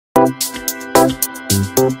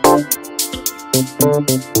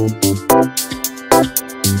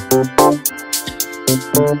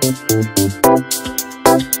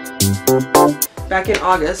Back in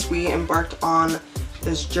August, we embarked on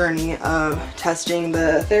this journey of testing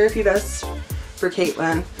the therapy vests for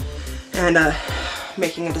Katelyn and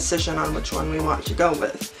making a decision on which one we want to go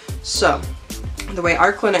with. So, the way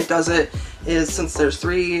our clinic does it is, since there's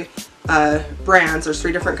three brands, there's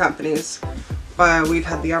three different companies, we've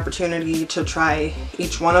had the opportunity to try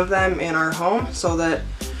each one of them in our home so that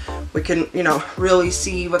we can, you know, really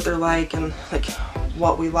see what they're like and like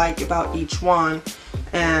what we like about each one.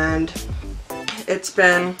 And it's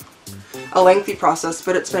been a lengthy process,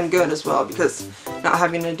 but it's been good as well, because not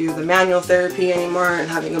having to do the manual therapy anymore and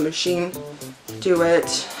having a machine do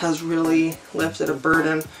it has really lifted a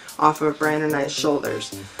burden off of Brian and I's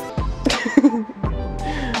shoulders.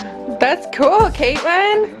 That's cool,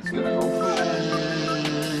 Katelyn.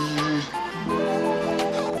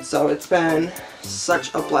 So it's been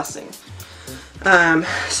such a blessing.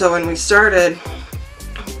 So when we started,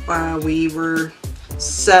 we were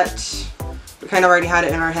set. We kind of already had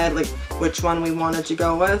it in our head, like which one we wanted to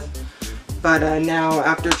go with. But now,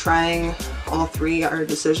 after trying all three, our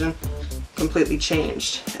decision completely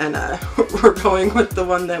changed, and we're going with the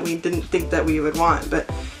one that we didn't think that we would want. But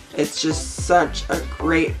it's just such a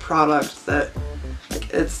great product that,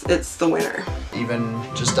 like, it's the winner. Even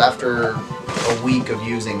just after a week of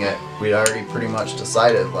using it, we'd already pretty much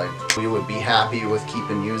decided like we would be happy with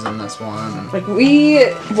keeping using this one. And like,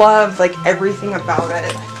 we love like everything about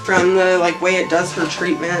it, from the like way it does her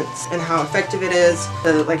treatments and how effective it is,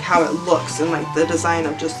 to like how it looks and like the design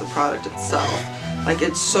of just the product itself. Like,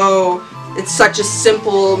 it's such a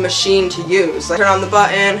simple machine to use. Like, turn on the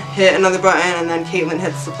button, hit another button, and then Katelyn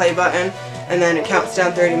hits the play button, and then it counts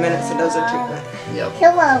down 30 minutes and does her treatment. Yep.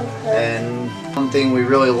 And one thing we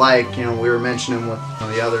really like, you know, we were mentioning with one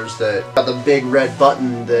of the others that got the big red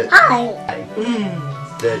button that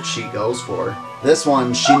that she goes for. This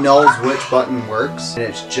one, she knows which button works, and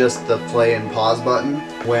it's just the play and pause button.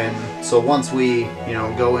 So once we, you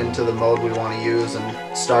know, go into the mode we want to use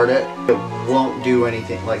and start it, it won't do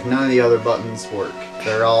anything. Like, none of the other buttons work.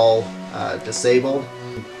 They're all disabled.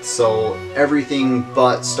 So everything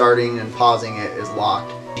but starting and pausing it is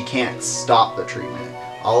locked. You can't stop the treatment.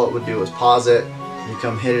 All it would do is pause it, you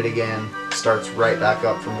come hit it again, starts right back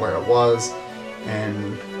up from where it was,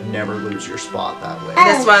 and never lose your spot that way.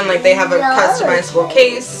 This one, like, they have a customizable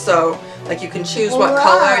case, so like you can choose what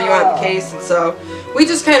color you want the case. And so we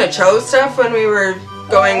just kind of chose stuff when we were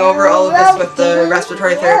going over all of this with the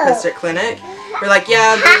respiratory therapist at clinic. We're like,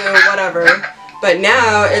 yeah, blue, whatever. But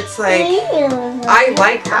now it's like, I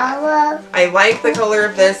like that. I like the color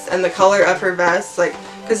of this and the color of her vest, like,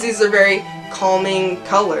 because these are very calming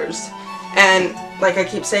colors. And like I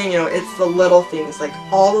keep saying, you know, it's the little things, like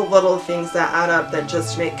all the little things that add up that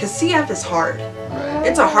just make, because CF is hard. Right.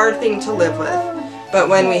 It's a hard thing to live with. But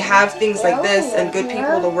when we have things like this and good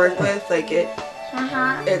people to work with, like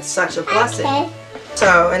it's such a blessing.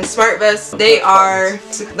 So, and SmartVest,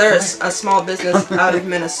 they're a small business out of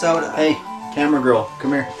Minnesota. Hey, camera girl,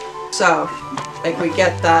 come here. So, like, we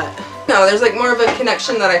get that. No, there's like more of a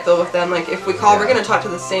connection that I feel with them. Like, if we call, we're gonna talk to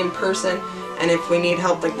the same person, and if we need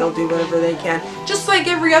help, like, they'll do whatever they can. Just like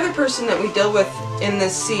every other person that we deal with in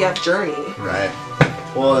this CF journey. Right.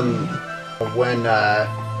 Well, and when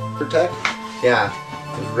Protect,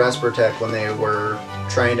 Respirotech, when they were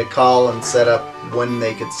trying to call and set up when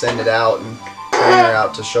they could send it out and train her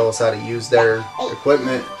out to show us how to use their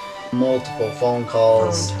equipment, multiple phone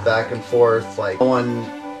calls back and forth. Like, when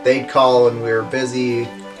they'd call and we were busy,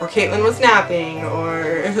 or Katelyn was napping,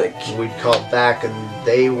 or like, we'd call back and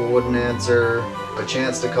they wouldn't answer, a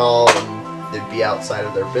chance to call, and they'd be outside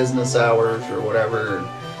of their business hours or whatever.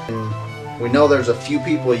 And we know there's a few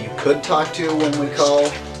people you could talk to when we call.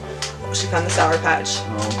 She found the Sour Patch.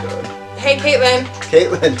 Oh, good. Hey, Katelyn.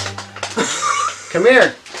 Katelyn, come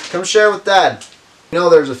here. Come share with Dad. You know,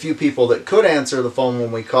 there's a few people that could answer the phone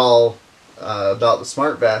when we call about the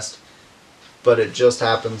SmartVest, but it just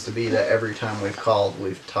happens to be that every time we've called,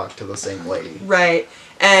 we've talked to the same lady. Right.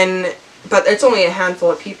 But it's only a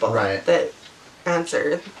handful of people that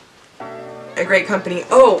answer. A great company.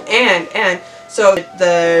 Oh, and so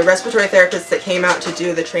the respiratory therapist that came out to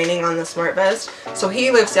do the training on the SmartVest, so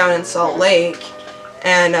he lives down in Salt Lake,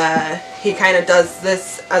 and he kind of does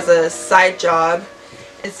this as a side job.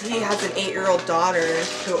 He has an 8-year-old daughter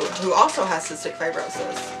who also has cystic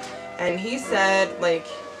fibrosis, and he said, like,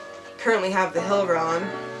 currently have the Hillron,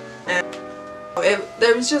 and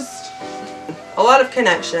there was just a lot of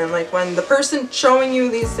connection. Like, when the person showing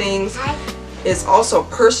you these things is also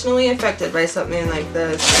personally affected by something like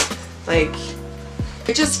this, like,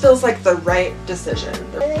 It just feels like the right decision.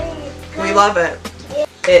 We love it.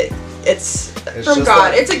 It's from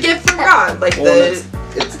God. It's a gift from God. Like, well,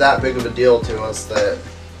 it's that big of a deal to us that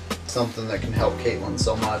something that can help Katelyn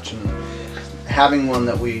so much, and having one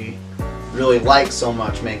that we really like so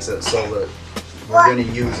much makes it so that we're going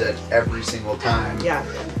to use it every single time. Yeah.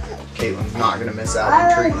 Katelyn's not going to miss out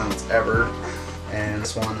on treatments ever. And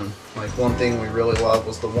this one, like, one thing we really loved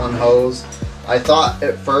was the one hose. I thought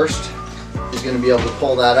at first she's going to be able to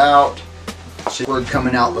pull that out. She's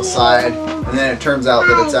coming out the side, and then it turns out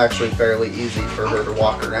that it's actually fairly easy for her to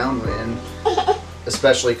walk around in,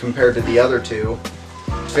 especially compared to the other two.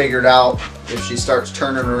 Figured out if she starts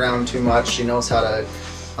turning around too much, she knows how to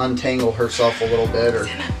untangle herself a little bit or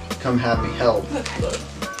come have me help. But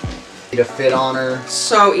to fit on her.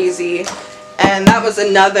 So easy. And that was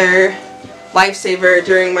another lifesaver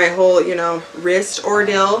during my whole, you know, wrist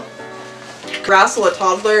ordeal. Wrestle a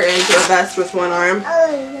toddler into a vest with one arm.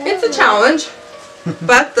 It's a challenge,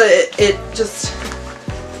 but it just...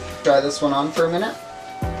 Try this one on for a minute.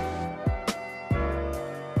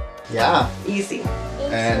 Yeah. Easy.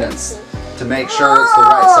 And it's, to make sure it's the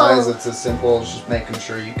right size, it's as simple as just making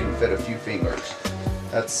sure you can fit a few fingers.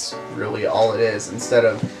 That's really all it is. Instead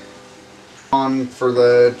of on for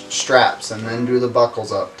the straps and then do the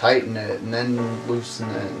buckles up, tighten it, and then loosen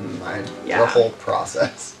it, and the whole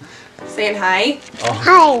process. Saying hi?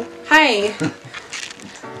 Oh. Hi.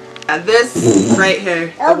 And this right here,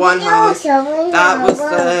 the one hose, that was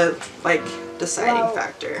the, like, deciding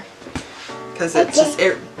factor. Because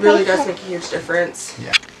it really does make a huge difference.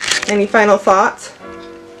 Yeah. Any final thoughts?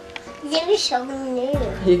 So new.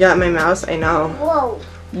 You got my mouse? I know. Whoa.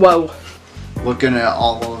 Whoa. Looking at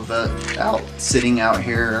all of it sitting out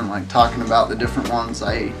here and like talking about the different ones,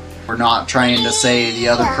 we're not trying to say the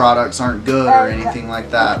other products aren't good or anything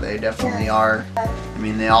like that. They definitely are. I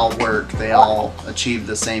mean, they all work. They all achieve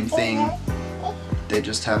the same thing. They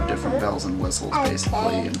just have different bells and whistles,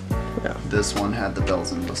 basically. And this one had the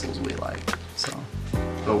bells and whistles we like. So,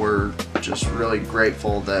 but we're just really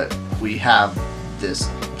grateful that we have this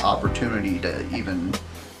opportunity to even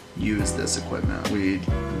use this equipment. We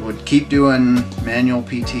would keep doing manual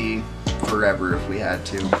PT forever if we had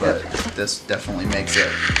to, but this definitely makes it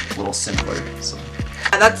a little simpler. So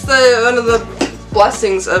that's one of the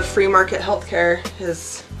blessings of free market healthcare,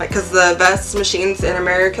 is like, because the best machines in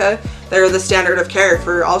America, they're the standard of care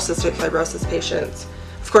for all cystic fibrosis patients.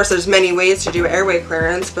 Of course, there's many ways to do airway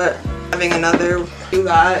clearance, but having another do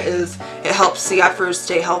that it helps CFers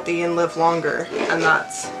stay healthy and live longer, and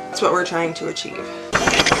that's what we're trying to achieve.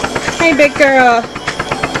 Hey, big girl.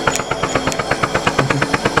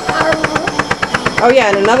 Oh yeah,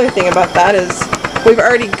 and another thing about that is we've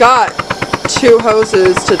already got 2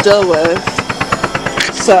 hoses to deal with,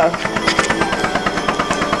 so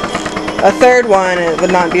a third one, it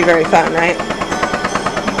would not be very fun, right?